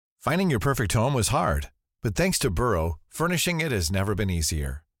Finding your perfect home was hard, but thanks to Burrow, furnishing it has never been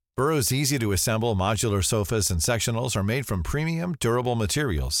easier. Burrow's easy-to-assemble modular sofas and sectionals are made from premium, durable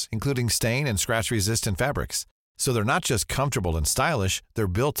materials, including stain and scratch-resistant fabrics. So they're not just comfortable and stylish, they're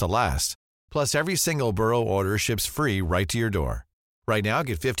built to last. Plus, every single Burrow order ships free right to your door. Right now,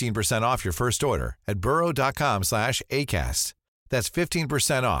 get 15% off your first order at burrow.com/ACAST. That's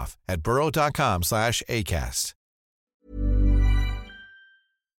 15% off at burrow.com/ACAST.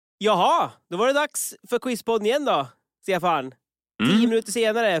 Jaha, då var det dags för quizpodden igen då, Stefan. 10 minuter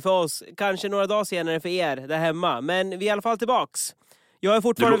senare för oss, kanske några dagar senare för er där hemma. Men vi är i alla fall tillbaks. Jag är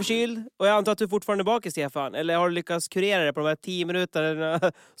fortfarande förkyld och jag antar att du fortfarande är bak, Stefan. Eller har du lyckats kurera det på de här 10 minuterna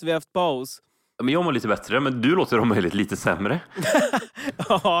som vi har haft paus? Men jag mår lite bättre, men du låter om möjligt lite sämre.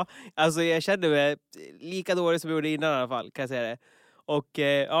 Ja, alltså jag kände mig lika dålig som jag gjorde innan i alla fall, kan jag säga det. Och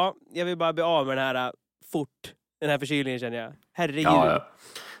ja, jag vill bara bli av med den här den här förkylningen, känner jag. Herregud. Ja.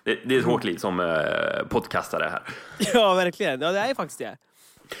 Det är ett hårt liv som podcastare här. Ja, verkligen. Ja, det är faktiskt det.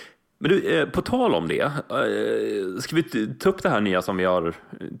 Men du, på tal om det, ska vi ta upp det här nya som vi har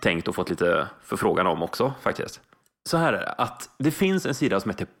tänkt och fått lite förfrågan om också, faktiskt. Så här är det, att det finns en sida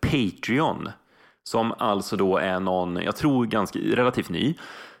som heter Patreon, som alltså då är någon, jag tror ganska relativt ny,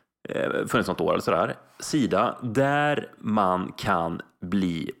 för ett sånt år eller sådär, sida där man kan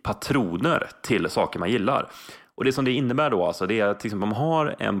bli patroner till saker man gillar. Och det som det innebär då, alltså, det är till exempel om man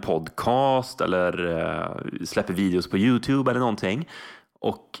har en podcast eller släpper videos på YouTube eller någonting,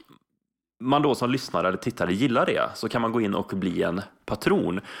 och man då som lyssnare eller tittare gillar det, så kan man gå in och bli en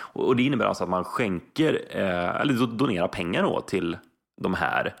patron. Och det innebär alltså att man skänker eller donerar pengar då till de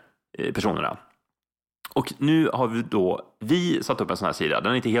här personerna. Och nu har vi satt upp en sån här sida.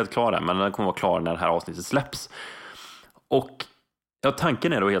 Den är inte helt klar än, men den kommer vara klar när det här avsnittet släpps. Och ja,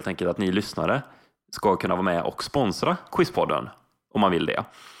 tanken är då helt enkelt att ni lyssnare ska kunna vara med och sponsra Quizpodden om man vill det.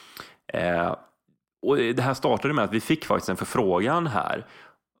 Och det här startade med att vi fick faktiskt en förfrågan här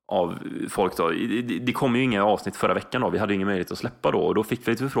av folk då. Det kom ju inga avsnitt förra veckan då. Vi hade ingen möjlighet att släppa då. Och då fick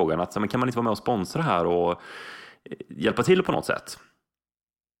vi lite förfrågan att men kan man inte vara med och sponsra här och hjälpa till på något sätt?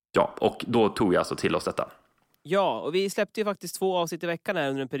 Ja, och då tog vi alltså till oss detta. Ja, och vi släppte ju faktiskt 2 avsnitt i veckan här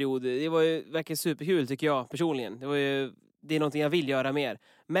under en period. Det var ju verkligen superkul, tycker jag personligen. Det är någonting jag vill göra mer.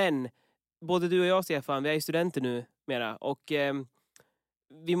 Men både du och jag, Stefan, vi är ju studenter nu mera. Och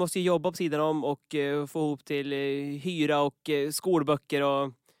vi måste ju jobba på sidan om och få ihop till hyra och skolböcker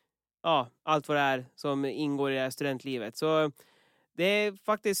och ja, allt vad det är som ingår i det här studentlivet. Så det är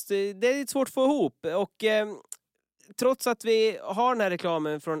faktiskt lite svårt att få ihop. Och trots att vi har den här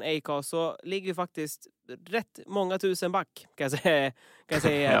reklamen från Acast så ligger vi faktiskt rätt många tusen back, kan jag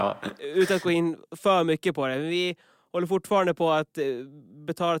säga Ja. Utan att gå in för mycket på det. Vi håller fortfarande på att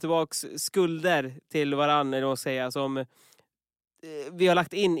betala tillbaks skulder till varann, eller vad säga, som vi har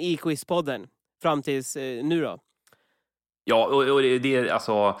lagt in i Quizpodden fram tills nu då. Ja, och det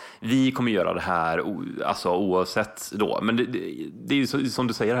alltså, vi kommer göra det här alltså, oavsett då. Men det är ju som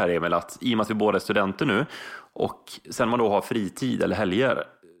du säger här, Emil, att i och med att vi båda är studenter nu och sen man då har fritid eller helger,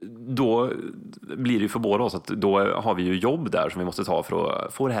 då blir det ju för båda oss att då har vi ju jobb där som vi måste ta för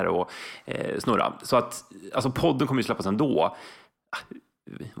att få det här att snurra. Så att alltså, podden kommer ju släppas ändå.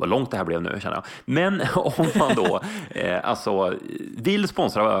 Vad långt det här blev nu, känner jag. Men om man då alltså vill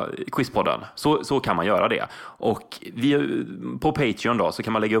sponsra Quizpodden så kan man göra det. Och på Patreon då så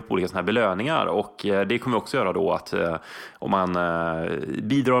kan man lägga upp olika såna här belöningar. Och det kommer också göra då att om man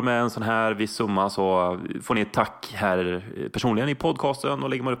bidrar med en sån här viss summa så får ni ett tack här personligen i podcasten. Och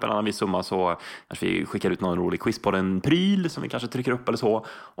lägger man upp en annan viss summa så kanske vi skickar ut någon rolig Quizpodden-pryl som vi kanske trycker upp eller så.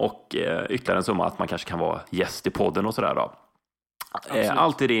 Och ytterligare en summa att man kanske kan vara gäst i podden och sådär då.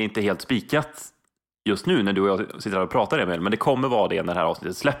 Allt är det inte helt spikat just nu när du och jag sitter här och pratar, Emil, men det kommer vara det när det här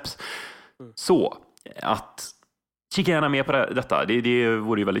avsnittet släpps. Så att kika gärna med på detta. Det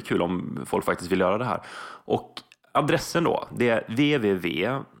vore ju väldigt kul om folk faktiskt vill göra det här. Och adressen då, det är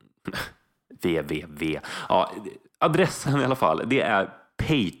ja, adressen i alla fall, det är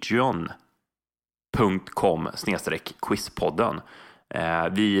patreon.com/quizpodden.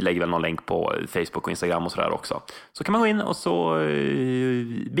 Vi lägger väl någon länk på Facebook och Instagram och sådär också. Så kan man gå in och så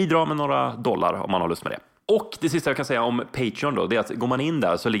bidra med några dollar om man har lust med det. Och det sista jag kan säga om Patreon då, det är att går man in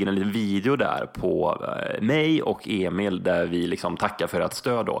där så ligger en liten video där på mig och Emil där vi liksom tackar för ett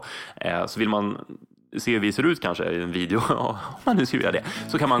stöd då. Så vill man se hur vi ser ut kanske i en video, om man nu skulle göra det,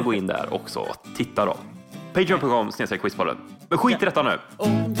 så kan man gå in där också och titta då. Patreon.com/quizpodden. Men skit i detta nu.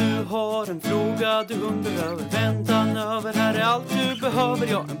 Om du har en fråga du undrar över, väntan över, här är allt du behöver.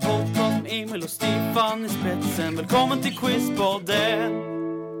 Ja, en podcast med Emil och Stefan i spetsen. Välkommen till Quizpodden.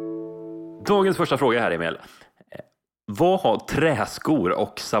 Dagens första fråga här, Emil. Vad har träskor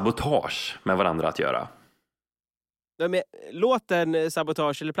och sabotage med varandra att göra? Låten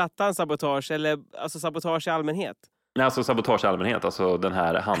sabotage eller plattan sabotage eller alltså sabotage i allmänhet? Nej, alltså sabotage i allmänhet, alltså den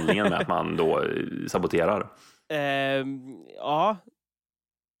här handlingen med att man då saboterar. Ja,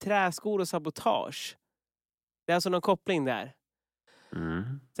 träskor och sabotage. Det är alltså någon koppling där.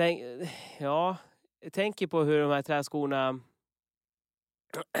 Jag tänker på hur de här träskorna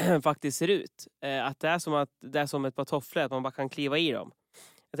faktiskt ser ut. Att det är som ett par tofflor, att man bara kan kliva i dem.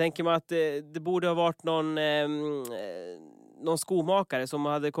 Jag tänker mig att det borde ha varit någon skomakare som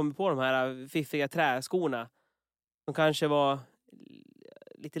hade kommit på de här fiffiga träskorna. De kanske var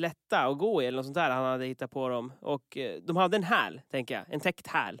lite lätta att gå i eller något sånt där. Han hade hittat på dem. Och de hade en häl, tänker jag. En täckt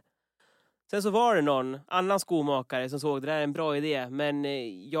häl. Sen så var det någon annan skomakare som såg det där är en bra idé. Men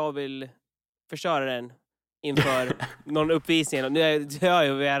jag vill förstöra den inför någon uppvisning. Nu hör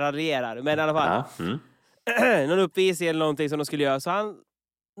jag hur jag raljerar. Men i alla fall. Någon uppvisning eller någonting som de skulle göra. Så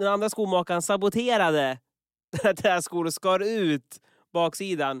den andra skomakaren saboterade den här träskor och skar ut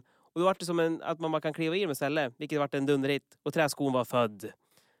baksidan. Och då var det som att man bara kan kliva i dem istället. Vilket var en dunderhit. Och träskon var född.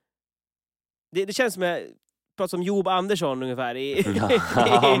 Det känns som jag pratar som Job Andersson ungefär.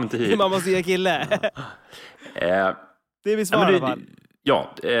 I Mammas nya kille. Det är vi svar i alla fall. Ja,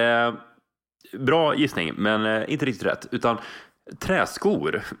 bra gissning. Men inte riktigt rätt. Utan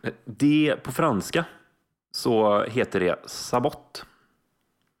träskor, det på franska så heter det sabot.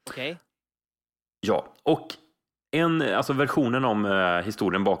 Okej. Ja, och alltså versionen om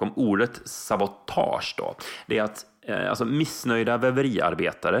historien bakom ordet sabotage då, det är att alltså missnöjda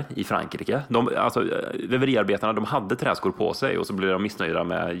väveriarbetare i Frankrike, väveriarbetarna, de hade träskor på sig och så blev de missnöjda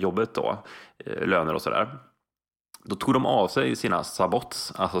med jobbet då, löner och sådär. Då tog de av sig sina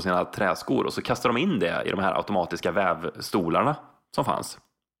sabots, alltså sina träskor, och så kastade de in det i de här automatiska vävstolarna som fanns.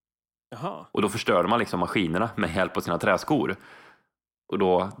 Jaha. Och då förstörde man liksom maskinerna med hjälp av sina träskor. Och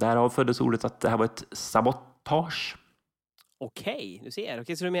då, därav föddes ordet att det här var ett sabotage. Okej, du ser.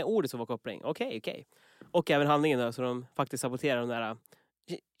 Okej, så det är med ordet som var koppling. Okej. Och även handlingen då, så de faktiskt saboterar de där.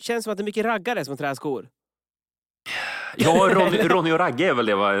 Känns som att det är mycket raggare som träskor. Ja, Ronny och Ragge är väl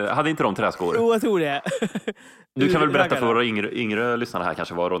det, va? Hade inte de träskor? Jo, jag tror det. Du kan väl berätta för våra yngre lyssnare här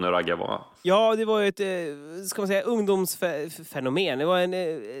kanske vad Ronny och Ragge var? Ja, det var ju ett, ska man säga, ungdomsfenomen. Det var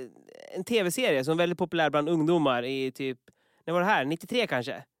en tv-serie som var väldigt populär bland ungdomar i typ, när var det här? 93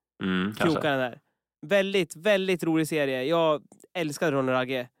 kanske? Kanske. Där. Väldigt, väldigt rolig serie. Jag älskade Ronny och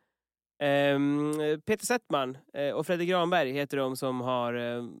Ragge. Peter Settman och Fredrik Granberg heter de som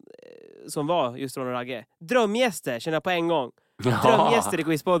var just Ronny och Ragge. Drömgäster, känner jag på en gång. Drömgäster i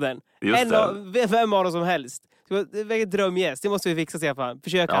Quizpodden. Vem av dem som helst. Vilket drömgäst, det måste vi fixa i alla fall.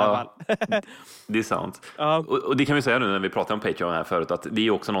 Försöka i alla fall. Det är sant. Ja. Och det kan vi säga nu när vi pratar om Patreon här förut, att det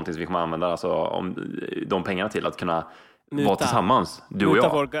är också någonting som vi kommer använda, alltså, om de pengarna till att kunna vara tillsammans, du och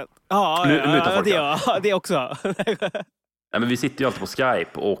jag. Folket. Ja, det också. Ja, men vi sitter ju alltid på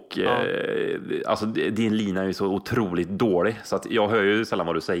Skype och alltså, din lina är ju så otroligt dålig så att jag hör ju sällan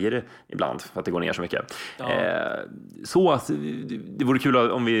vad du säger ibland för att det går ner så mycket. Så att det vore kul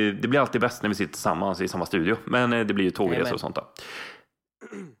om det blir alltid bäst när vi sitter tillsammans i samma studio, men det blir ju tågresor och sånt då.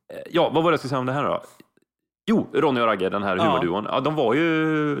 Ja, vad var det jag skulle säga om det här då? Jo, Ronny och Ragge, den här humorduon. Ja, de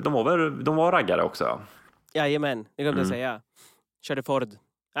var raggare också. Jajamän, det glömde jag säga. Körde Ford.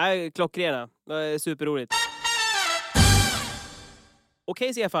 Nej, klockrena. Superroligt.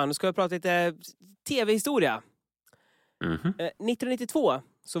 Okej, Stefan, nu ska vi prata lite tv-historia. 1992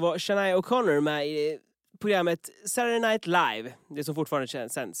 så var Shania O'Connor med i programmet Saturday Night Live. Det som fortfarande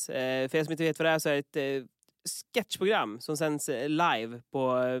sänds. För er som inte vet vad det är så är det ett sketchprogram som sänds live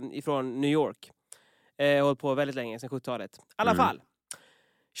ifrån New York. Hållit på väldigt länge, sedan 70-talet. I alla fall.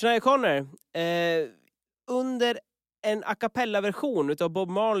 Shania O'Connor under en a cappella-version utav Bob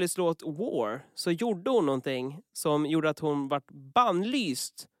Marleys låt War så gjorde hon någonting som gjorde att hon vart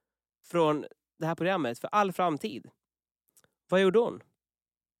bannlyst från det här programmet för all framtid. Vad gjorde hon?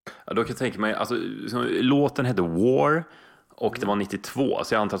 Ja, då kan jag tänka mig, alltså, låten hette War och det var 92,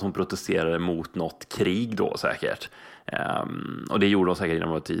 så jag antar att hon protesterade mot något krig då säkert. Och det gjorde hon säkert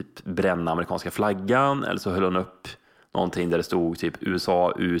genom att typ bränna amerikanska flaggan, eller så höll hon upp någonting där det stod typ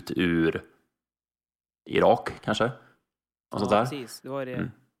USA ut ur Irak kanske. Och sånt där. Precis. Det var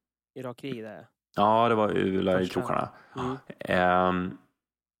det Irak-krig där. Ja, det var i krokarna.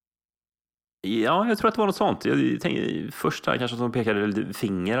 Ja, jag tror att det var något sånt. Jag tänkte först här kanske att de pekade lite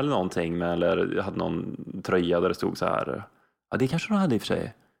finger eller någonting, eller hade någon tröja där det stod så här. Ja, det kanske de hade i och för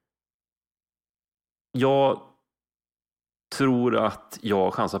sig. Jag tror att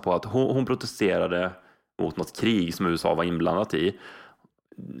jag chansar på att hon protesterade mot något krig som USA var inblandat i.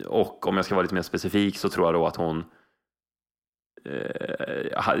 Och om jag ska vara lite mer specifik så tror jag då att hon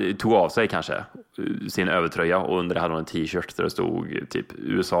tog av sig kanske sin övertröja och under det hade hon en t-shirt där det stod typ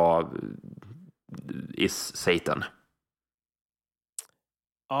USA is Satan.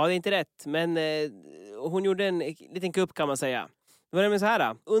 Ja, det är inte rätt. Men hon gjorde en liten kupp kan man säga. Det var nämligen så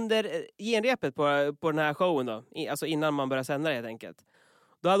här. Under genrepet på den här showen då. Alltså innan man började sända det helt enkelt.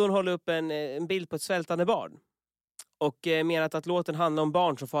 Då hade hon hållit upp en bild på ett svältande barn. Och menat att låten handlar om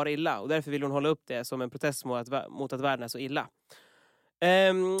barn som far illa. Och därför vill hon hålla upp det som en protest mot att världen är så illa.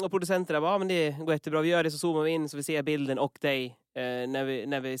 Och producenterna bara, men det går jättebra. Vi gör det så zoomar vi in så vi ser bilden och dig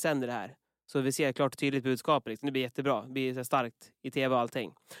när vi sänder det här. Så vi ser klart och tydligt budskap. Liksom. Det blir jättebra. Det blir så starkt i tv och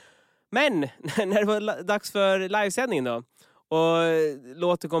allting. Men när det var dags för livesändning då. Och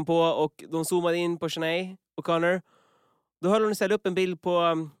låten kom på och de zoomade in på Sinead O'Connor. Då höll hon istället upp en bild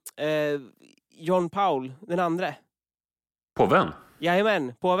på John Paul, den andra. Påven?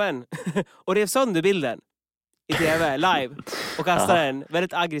 Jajamän, påven. Och rev sönder bilden i tv, live. Och kastade den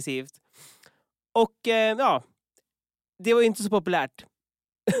väldigt aggressivt. Och ja, det var ju inte så populärt.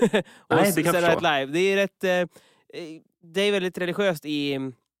 Nej, det kan jag förstå. Live. Det är rätt... det är väldigt religiöst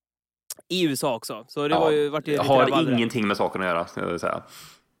i USA också. Så det var ju vart ju har ingenting med saken att göra, ska jag säga.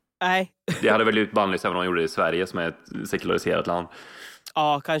 Nej. Det hade väl blivit bannlyst även om de gjorde det i Sverige som är ett sekulariserat land.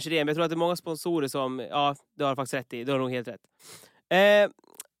 Ja, kanske det. Men jag tror att det är många sponsorer som... Ja, det har faktiskt rätt i. Det har nog helt rätt.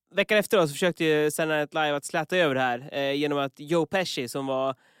 Veckan efter då så försökte ju Saturday Night Live att släta över det här genom att Joe Pesci som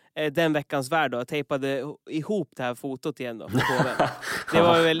var den veckans värd då tejpade ihop det här fotot igen då. Det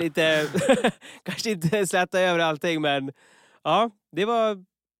var väl lite... kanske inte släta över allting, men ja, det var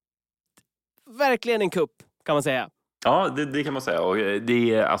verkligen en kupp kan man säga. Ja, det kan man säga. Och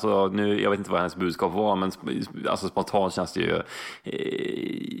det är, alltså, nu, jag vet inte vad hennes budskap var, men alltså, spontant känns det ju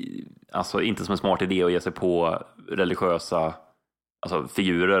alltså, inte som en smart idé att ge sig på religiösa alltså,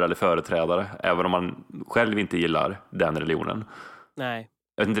 figurer eller företrädare, även om man själv inte gillar den religionen. Nej.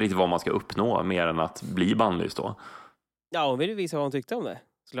 Jag vet inte riktigt vad man ska uppnå mer än att bli bannlyst då. Ja, hon ville visa vad hon tyckte om det,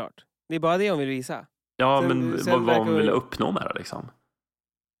 såklart. Det är bara det hon vill visa. Ja, men vad hon ville uppnå med det liksom?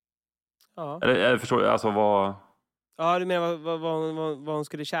 Ja. Eller förstår du, alltså vad... Ja, du menar vad hon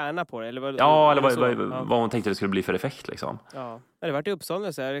skulle tjäna på det? Eller vad, ja, eller vad hon tänkte det skulle bli för effekt liksom. Ja, det var till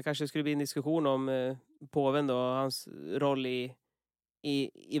uppståndelse. Det kanske skulle bli en diskussion om påven då, och hans roll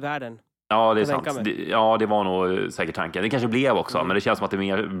i världen. Ja, det är sant. Det var nog säkert tanken. Det kanske blev också, men det känns som att det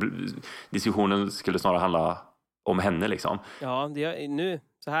mer diskussionen skulle snarare handla om henne liksom. Ja, det nu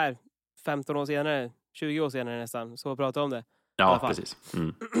så här 15 år senare, 20 år senare nästan, så pratar om det. Ja, precis.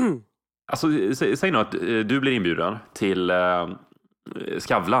 Mm. Alltså, säg nu att du blir inbjuden till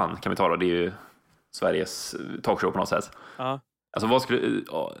Skavlan, kan vi ta då. Det är ju Sveriges talkshow på något sätt. Ja. Alltså, vad skulle...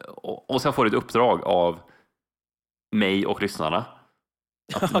 Och sen får du ett uppdrag av mig och lyssnarna.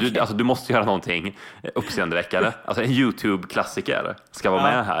 Okay. Du måste göra någonting uppseendeväckande. Alltså en YouTube-klassiker ska vara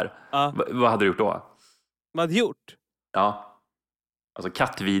med här. Ja. Vad hade du gjort då? Vad hade du gjort? Ja. Alltså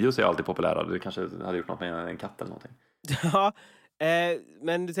kattvideos är alltid populära. Du kanske hade gjort något med en katt eller någonting. Ja.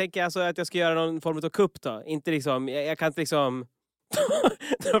 Men du tänker alltså att jag ska göra någon form av kupp då? Inte liksom, jag kan inte liksom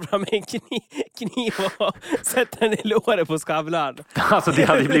dra fram en kniv och sätta den i låret på Skavlan. Alltså det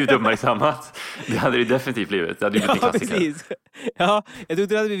hade ju blivit uppmärksammat. Det hade det definitivt blivit. Det hade ju blivit klassiker. Precis. Ja, jag tror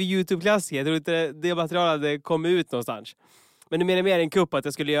inte det hade blivit YouTube-klassiker. Jag tror inte det materialet hade kommit ut någonstans. Men du menar mer en kupp att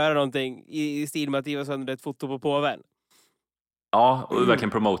jag skulle göra någonting i stil med att driva sönder ett foto på påven. Ja, och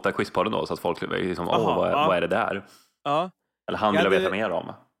verkligen promota quizpodden då så att folk liksom, vad är det där? Ja. Eller han vill veta mer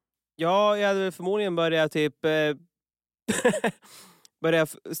om. Ja, jag hade förmodligen börjat börja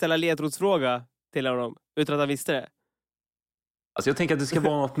ställa ledtrådsfråga till honom utan att han visste det. Alltså jag tänker att det ska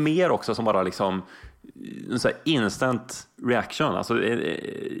vara något mer också som bara liksom en sån här instant reaction, alltså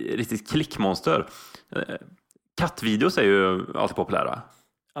riktigt klickmonster. Kattvideos är ju alltid populära.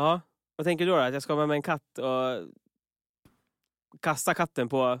 Ja, vad tänker du då? Att jag ska vara med en katt och kasta katten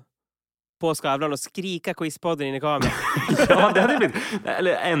på Skavlan och skrika quizpodden in i kameran. Ja, det hade blivit.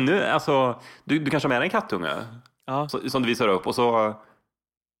 Eller ännu, alltså du kanske har med dig en kattunge. Ja. Som du visar upp och så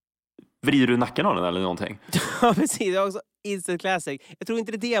vrider du nacken av den eller någonting. Ja, precis. Det är också instant classic. Jag tror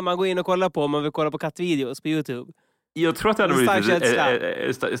inte det är det man går in och kollar på om man vill kolla på kattvideos på YouTube. Jag tror att det hade blivit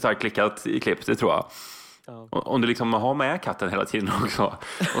ett starkt klickat klipp, det tror jag. Ja. Om du liksom har med katten hela tiden också.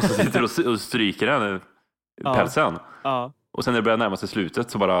 Och så sitter du och stryker den pälsen. Ja. Och sen när det börjar närma sig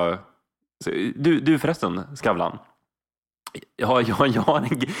slutet så bara... Du förresten, Skavlan. Jag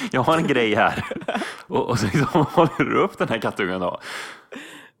har en grej här. Och så liksom håller du upp den här kattungen då.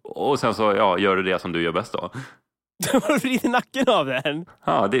 Och sen så gör du det som du gör bäst då. Du har vridit nacken av den.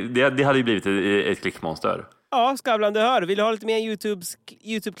 Ja, det hade ju blivit ett klickmonster. Ja, Skavlan, du hör. Vill du ha lite mer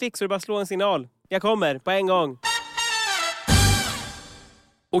YouTube-klick så är det bara slå en signal. Jag kommer på en gång.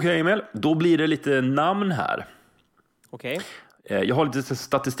 Okej, Emil, då blir det lite namn här. Okej. Jag har lite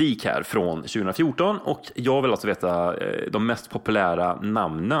statistik här från 2014 och jag vill alltså veta de mest populära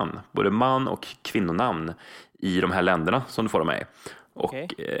namnen, både man- och kvinnonamn i de här länderna som du får av mig. Och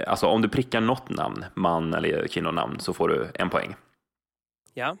alltså om du prickar något namn, man eller kvinnonamn, så får du en poäng.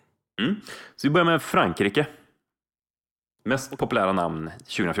 Ja. Så vi börjar med Frankrike. Mest populära namn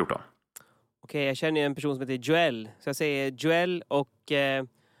 2014. Okej, jag känner ju en person som heter Joël. Så jag säger Joël och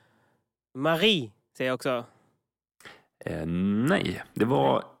Marie säger jag också. Nej, det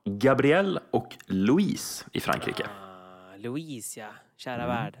var Gabrielle och Louise i Frankrike. Louise, ja. Kära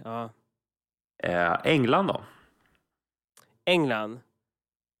värld. Ja. England då? England.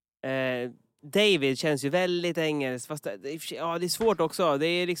 David känns ju väldigt engelskt. Fast det är svårt också. Det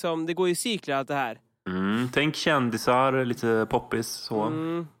är liksom, det går ju i cykler allt det här. Tänk kändisar, lite poppis så.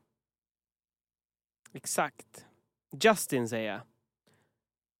 Exakt. Justin säger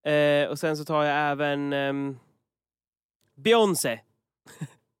jag. Och sen så tar jag även Beyoncé.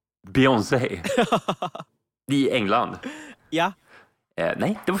 Beyoncé. I England. Ja.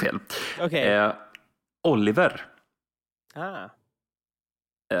 Nej, det var fel. Okej. Oliver. Ah.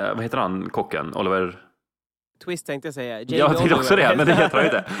 Vad heter han, kocken? Oliver... Twist tänkte jag säga. Jag tänkte också det, men det heter han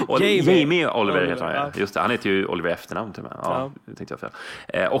inte. Jamie Oliver heter han, ja. Just det, han heter ju Oliver efternamn till mig. Ja, det tänkte jag fel.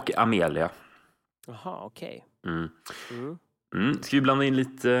 Och Amelia. Jaha, okej. Ska vi blanda in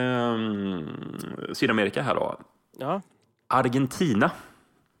lite Sydamerika här då? Ja. Argentina.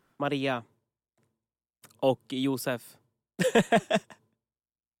 Maria. Och Josef.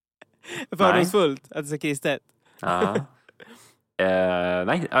 Fördomsfullt att det är kristet. Ja.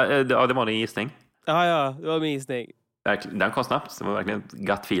 Nej, det var en gissning. Ja, det var min gissning. Den kom snabbt, det var verkligen ett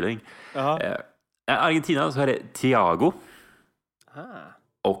gut feeling. Argentina så är det Thiago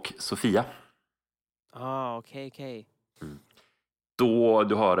och Sofia. Okej. Då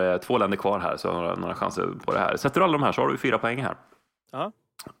du har 2 länder kvar här, så har du några chanser på det här. Sätter du alla de här så har du 4 poäng här. Ja.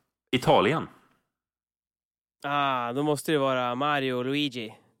 Italien. Då måste det vara Mario och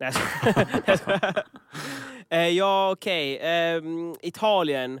Luigi. Ja, okej.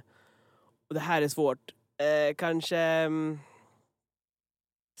 Italien. Och det här är svårt. Kanske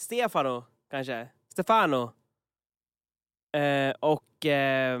Stefano, kanske. Stefano. Och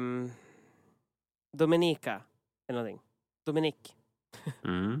Domenica. Eller någonting. Dominic.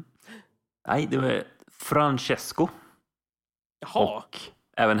 Nej, det var Francesco. Jaha. Och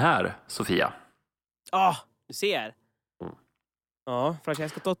även här, Sofia. Du ser. Ja,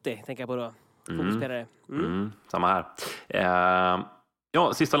 Francesco Totti tänker jag på då. Fotbollsspelare. Samma här.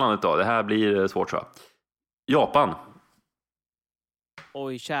 Ja, sista landet då. Det här blir svårt så. Japan.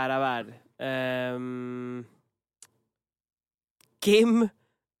 Oj, kära värld. Kim.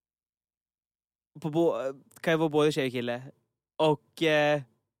 Kan jag vara både tjej och kille. Och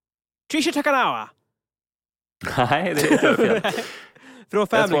Trisha Takanawa. Nej, det är fel. Från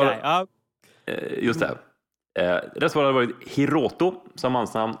Family Guy. Ja. Just det. Rätt svar hade varit Hiroto som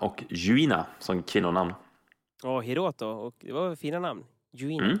mansnamn och Juina som kvinnonamn. Hiroto. Och det var fina namn.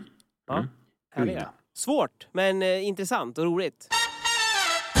 Juina. Ja, Juina. Svårt, men intressant och roligt.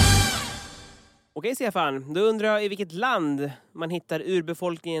 Okej, Stefan. Då undrar jag i vilket land man hittar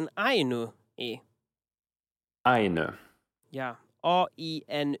urbefolkningen Ainu i. Ainu. Ja,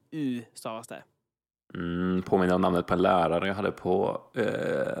 A-I-N-U stavas det. Påminner om namnet på en lärare jag hade på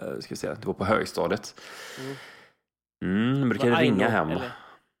ska vi se, det var på högstadiet. Brukade ringa hem. Eller?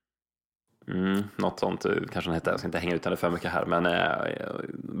 Något sånt kanske han hette. Jag ska inte hänga ut henne för mycket här, men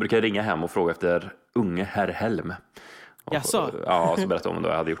brukade ringa hem och fråga efter unge herr Helm. Jaså? Ja, så berättade om då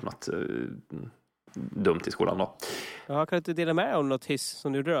jag hade gjort något dumt i skolan då. Ja, kan du inte dela med om något hyss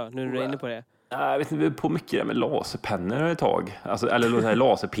som du gjorde då, nu när du är inne på det? Jag vet inte, på mycket där med laserpennor ett tag. Alltså, eller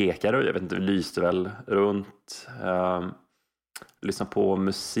laserpekare, jag vet inte, lyste väl runt. Lyssna på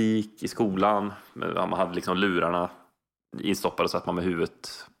musik i skolan. Man hade liksom lurarna instoppade så att man med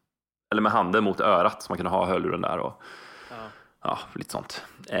huvudet, eller med handen mot örat, så man kunde ha hörluren där och lite sånt.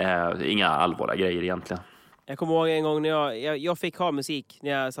 Inga allvarliga grejer egentligen. Jag kommer ihåg en gång när jag fick ha musik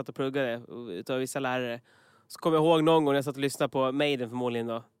när jag satt och pluggade utav vissa lärare. Så kommer jag ihåg någon gång när jag satt och lyssnade på Maiden förmodligen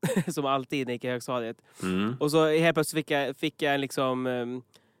då. Som alltid när jag gick i högstadiet. Och så helt plötsligt fick jag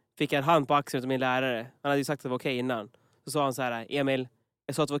en hand på axeln av min lärare. Han hade ju sagt att det var okej innan. Så sa han så här: Emil,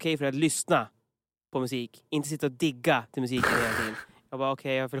 jag sa att det var okej för att lyssna på musik. Inte sitta och digga till musiken hela tiden. Jag bara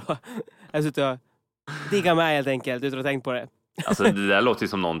okej, förlåt. Jag sitter och digga med helt enkelt utan att ha tänkt på det. Alltså det där låter ju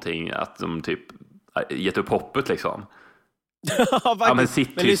som någonting att de typ gett upp hoppet liksom. Ja, men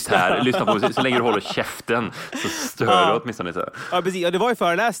sitt tyst här, lyssna på musik. Så länge du håller käften så stör du åtminstone lite. Ja, precis. Ja, det var ju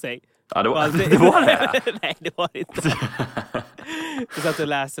föreläsning. Ja, det var det. Nej, det var det inte. Du satt och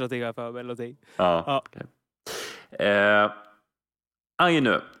läste någonting här för mig eller någonting. Ja. Okay.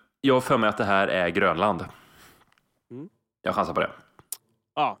 Ainu, jag har för mig att det här är Grönland. Jag chansar på det.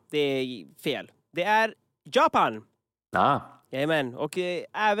 Ja, det är fel. Det är Japan. Jajamän. Och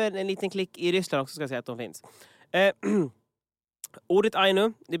även en liten klick i Ryssland också ska jag säga att de finns. Ordet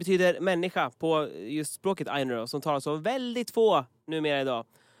Ainu, det betyder människa på just språket Ainu då, som talas av väldigt få numera idag.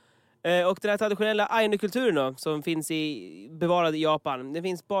 Och den här traditionella Ainu-kulturen då, som finns bevarad i Japan, den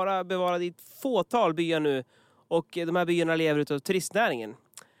finns bara bevarad i ett fåtal byar nu. Och de här byarna lever utav turistnäringen.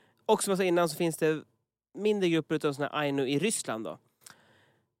 Och som jag sa innan så finns det mindre grupper utav såna här Ainu i Ryssland då.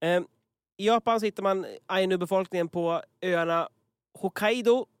 I Japan så hittar man Ainu-befolkningen på öarna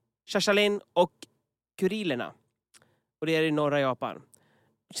Hokkaido, Sakhalin och Kurilerna. Och det är i norra Japan.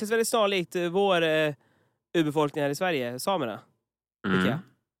 Det känns väldigt snarlikt vår urbefolkning här i Sverige, samerna. Tycker jag.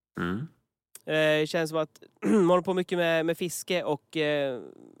 Det känns som att man håller på mycket med fiske och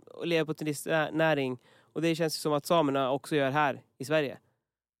lever på turistnäring. Och det känns som att samerna också gör här i Sverige.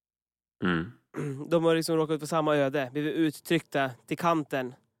 De har liksom råkat ut för samma öde. Blivit uttryckta till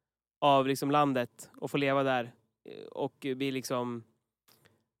kanten av liksom landet och får leva där. Och bli liksom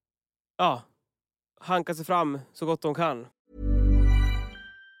hanka sig fram så gott de kan.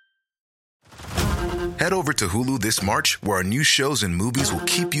 Head over to Hulu this March, where our new shows and movies will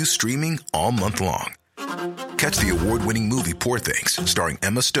keep you streaming all month long. Catch the award-winning movie Poor Things, starring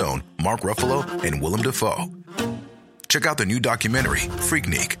Emma Stone, Mark Ruffalo, and Willem Dafoe. Check out the new documentary,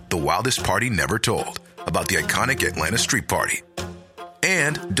 Freaknik, The Wildest Party Never Told, about the iconic Atlanta Street Party.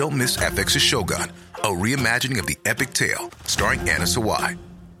 And don't miss FX's Shogun, a reimagining of the epic tale, starring Anna Sawai.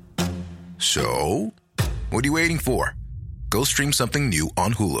 So, what are you waiting for? Go stream something new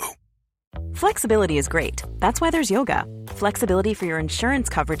on Hulu. Flexibility is great. That's why there's yoga. Flexibility for your insurance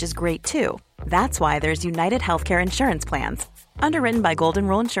coverage is great too. That's why there's United Healthcare Insurance Plans. Underwritten by Golden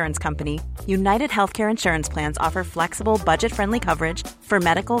Rule Insurance Company, United Healthcare Insurance Plans offer flexible, budget-friendly coverage for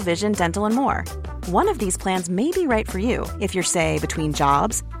medical, vision, dental, and more. One of these plans may be right for you if you're, say, between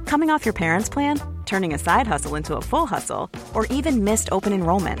jobs, coming off your parents' plan, turning a side hustle into a full hustle, or even missed open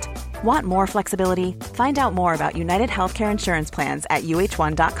enrollment. Want more flexibility? Find out more about United Healthcare Insurance Plans at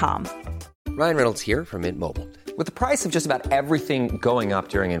uh1.com. Ryan Reynolds here from Mint Mobile. With the price of just about everything going up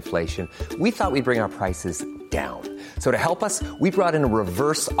during inflation, we thought we'd bring our prices down. So to help us, we brought in a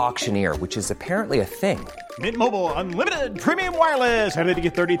reverse auctioneer, which is apparently a thing. Mint Mobile Unlimited Premium Wireless. How to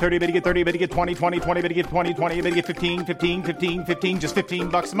get 30, 30, bit to get 30, bit to get 20, 20, 20, bit to get 20, 20, bit to get 15, 15, 15, 15, just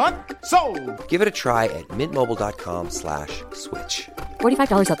 $15 a month? Sold! Give it a try at mintmobile.com/switch.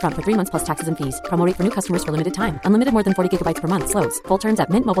 $45 up front for 3 months plus taxes and fees. Promo rate for new customers for limited time. Unlimited more than 40 gigabytes per month. Slows full terms at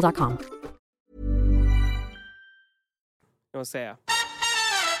mintmobile.com. Jag måste säga.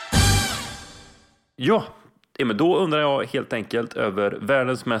 Ja, men då undrar jag helt enkelt över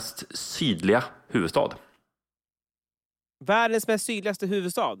världens mest sydliga huvudstad. Världens mest sydligaste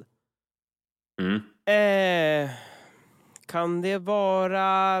huvudstad? Kan det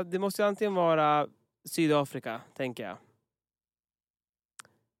vara... Det måste ju antingen vara Sydafrika, tänker jag.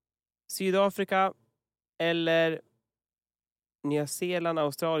 Sydafrika eller Nya Zeeland,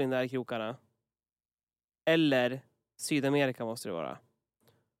 Australien där i krokarna. Eller Sydamerika måste det vara.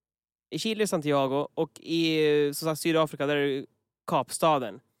 I Chile, Santiago och i som sagt, Sydafrika där är det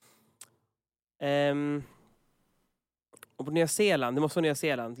Kapstaden. Och på Nya Zeeland, det måste vara Nya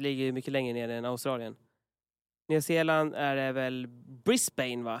Zeeland, det ligger mycket längre ner än Australien. Nya Zeeland är det väl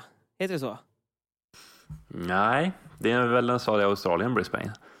Brisbane, va? Heter det så? Nej, det är väl en stad i Australien,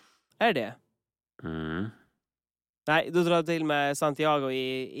 Brisbane. Är det? Nej, då drar jag till med Santiago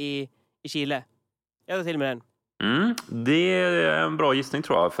i Chile. Jag drar till med den. Det är en bra gissning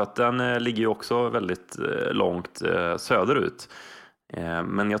tror jag, för att den ligger ju också väldigt långt söderut.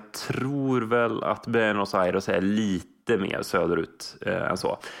 Men jag tror väl att Buenos Aires är lite mer söderut än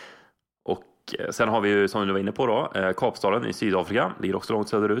så. Och sen har vi ju, som du var inne på då, Kapstaden i Sydafrika, ligger också långt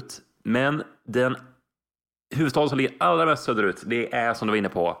söderut. Men den huvudstad som ligger allra mest söderut, det är, som du var inne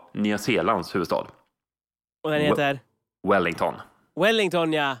på, Nya Zeelands huvudstad. Och den heter? Wellington.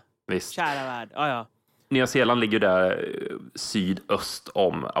 Wellington, ja. Visst. Kära värld, ja. Nya Zeeland ligger där sydöst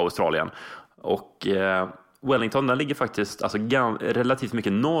om Australien. Och Wellington, den ligger faktiskt alltså, relativt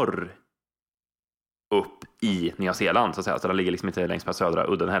mycket norr upp i Nya Zeeland, så att säga. Så den ligger liksom inte längs med södra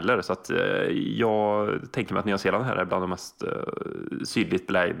udden heller. Så att jag tänker mig att Nya Zeeland här är bland de mest sydligt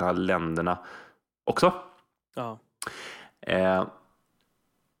belägna länderna också. Ja.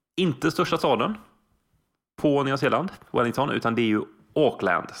 Inte största staden på Nya Zeeland, Wellington, utan det är ju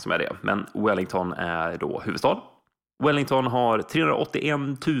Auckland som är det. Men Wellington är då huvudstad. Wellington har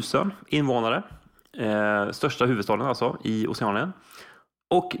 381 000 invånare. Största huvudstaden alltså i Oceanien.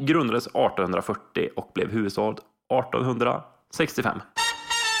 Och grundades 1840 och blev huvudstad 1865.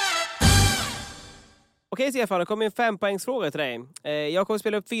 Okej Stefan, det kommer en 5-poängsfråga till dig. Jag kommer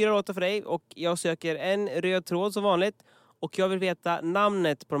spela upp 4 låtar för dig och jag söker en röd tråd som vanligt. Och jag vill veta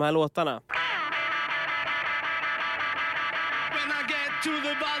namnet på de här låtarna.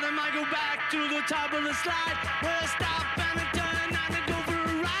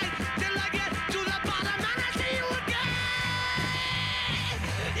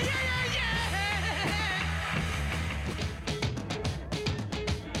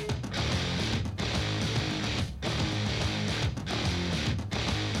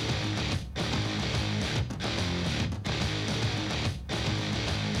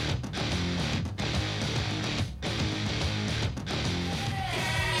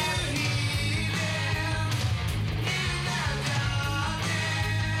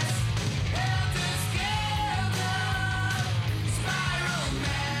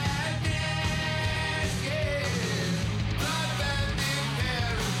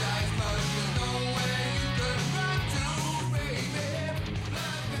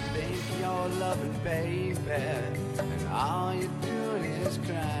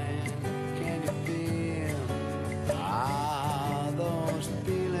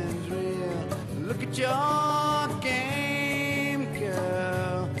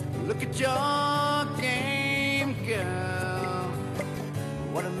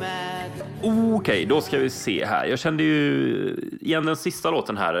 Okej, då ska vi se här. Jag kände ju igen den sista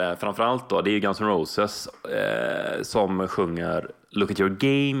låten här framförallt då. Det är ju Guns N' Roses som sjunger Look at your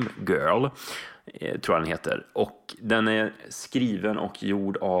game girl, tror jag den heter. Och den är skriven och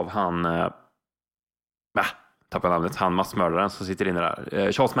gjord av han tappar namnet, han massmördaren som sitter inne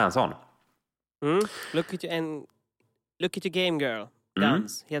där, Charles Manson. Look at your game girl.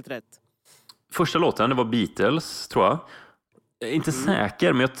 Guns, helt rätt. Första låten, det var Beatles, tror jag. Inte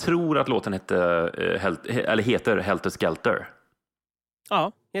säker, men jag tror att låten heter Helter Skelter.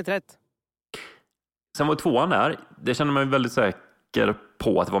 Ja, helt rätt. Sen var 2:an där. Det kände man väldigt säker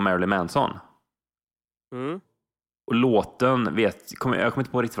på att det var Marilyn Manson. Och låten, jag kommer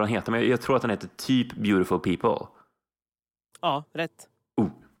inte på riktigt vad den heter, men jag tror att den heter typ Beautiful People. Ja, rätt.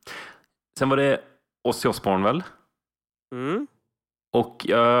 Sen var det Ozzy Osbourne väl? Och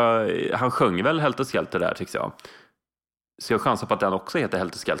han sjöng väl Helter Skelter där, tycker jag. Så jag chansar på att den också heter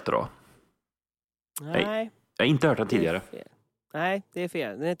Helter Skelter då. Nej. Jag har inte hört den tidigare. Nej, det är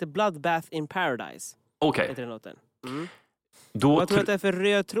fel. Den heter Bloodbath in Paradise. Okej. Heter den låten. Vad tror du att det är för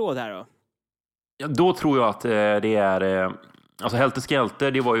röd tråd här då? Ja, då tror jag att det är... Alltså Helter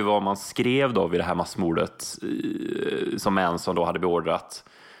Skelter, det var ju vad man skrev då vid det här massmordet som Manson då hade beordrat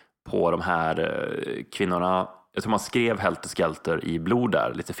på de här kvinnorna. Jag tror man skrev Helter Skelter i blod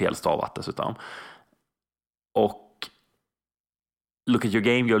där, lite felstavat dessutom. Och Look at your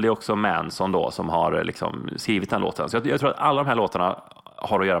game girl, det är också Manson då som har liksom skrivit den låten. Så jag tror att alla de här låtarna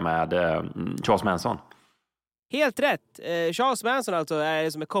har att göra med Charles Manson. Helt rätt! Charles Manson alltså är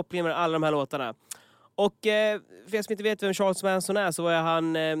det som är kopplingen med alla de här låtarna. Och för er som inte vet vem Charles Manson är, så var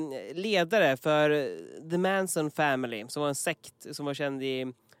han ledare för The Manson Family, som var en sekt som var känd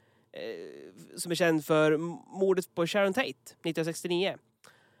som är känd för mordet på Sharon Tate 1969.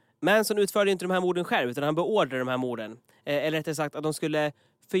 Manson utförde inte de här morden själv, utan han beordrade de här morden. Eller rättare sagt att de skulle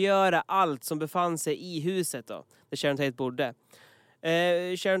förgöra allt som befann sig i huset då, där Sharon Tate bodde.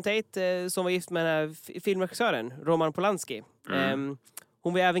 Sharon Tate, som var gift med den här filmregissören Roman Polanski.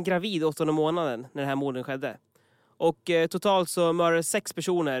 Hon var även gravid 8:e månaden när den här morden skedde. Och totalt så mördade 6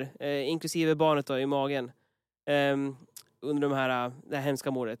 personer, inklusive barnet då, i magen. Under det här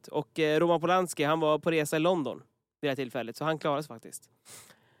hemska mordet. Och Roman Polanski, han var på resa i London vid det här tillfället. Så han klarade sig faktiskt.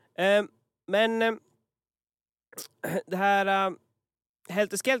 Men det här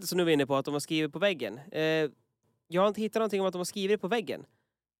Helter Skelter som nu är inne på att de har skrivit på väggen. Jag har inte hittat någonting om att de har skrivit på väggen.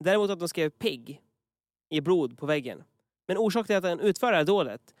 Däremot att de skrev pig i blod på väggen. Men orsaken till att den utförde det här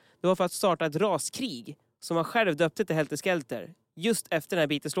dådet, det var för att starta ett raskrig som han själv döpte till Helter Skelter. Just efter den här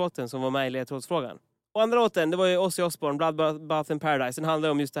Beatles-låten som var med i ledtrådsfrågan. Och andra låten, det var ju Ozzy Osbourne, Bloodbath in Paradise. Den handlar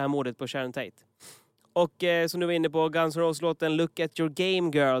om just det här mordet på Sharon Tate. Och som du var inne på, Guns N' Roses-låten Look at your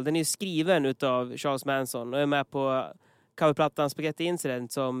game girl. Den är skriven utav Charles Manson och är med på coverplattan Spaghetti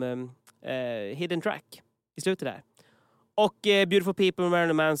Incident som hidden track i slutet där. Och Beautiful People med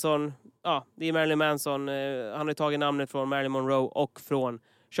Marilyn Manson. Ja, det är Marilyn Manson. Han har tagit namnet från Marilyn Monroe och från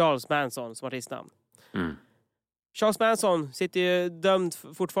Charles Manson som artistnamn. Charles Manson sitter ju dömd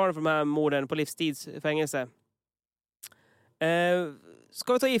fortfarande för de här morden på livstidsfängelse.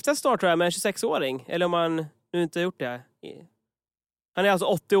 Ska vi ta gifta snart tror jag med en 26-åring? Eller om man nu inte gjort det. Han är alltså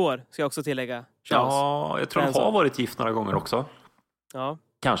 80 år, ska jag också tillägga. Charles. Ja, jag tror han har varit gift några gånger också. Ja.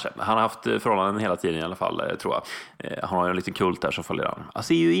 Kanske. Han har haft förhållanden hela tiden i alla fall, tror jag. Han har ju en liten kult där som följer han. Han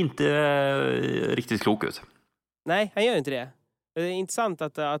ser ju inte riktigt klok ut. Nej, han gör inte det. Det är intressant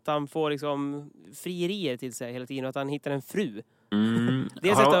att han får liksom frierier till sig hela tiden och att han hittar en fru.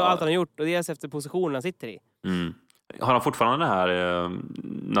 Dels efter allt han har gjort och dels efter positionen han sitter i. Har han fortfarande det här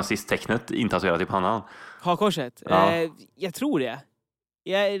nazisttecknet intatuerat i pannan? Hakorset? Ja. Jag tror det.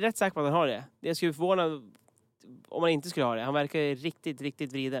 Jag är rätt säker på att han har det. Jag skulle förvåna om han inte skulle ha det. Han verkar riktigt,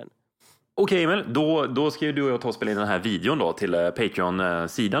 riktigt vriden. Okej, men då ska ju du och jag ta och spela in den här videon då till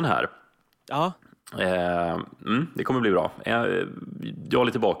Patreon-sidan här. Ja. Det kommer bli bra. Jag är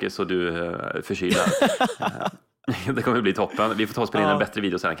lite bakis och du förkyld. Det kommer bli toppen. Vi får ta och spela in en bättre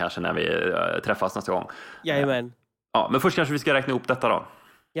video sen kanske när vi träffas nästa gång. Jajamän. Ja, men först kanske vi ska räkna upp detta då.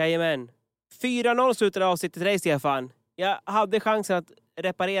 Jajamän. 4-0 slutade avsnittet till dig, Stefan. Jag hade chansen att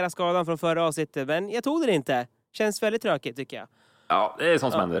reparera skadan från förra avsnittet, men jag tog det inte. Känns väldigt tråkigt tycker jag. Ja, det är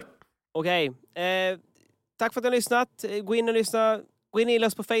sånt som händer. Okej. Tack för att du har lyssnat. Gå in och lyssna. Gå in och gilla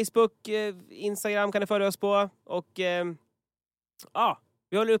oss på Facebook. Instagram kan ni följa oss på. Och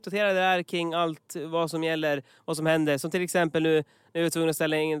vi håller uppdaterade där kring allt vad som gäller, vad som händer. Som till exempel nu när vi var tvungna att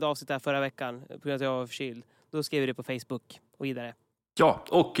ställa in ett avsnitt här förra veckan på grund av att jag var förkyld. Då skrev vi det på Facebook och vidare. Ja,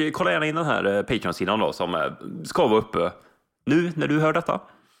 och kolla gärna in den här Patreon-sidan då som ska vara uppe nu när du hör detta.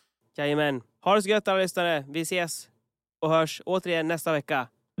 Jajamän. Ha det så gött alla lyssnare. Vi ses och hörs återigen nästa vecka.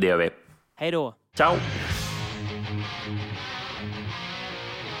 Det gör vi. Hej då. Ciao.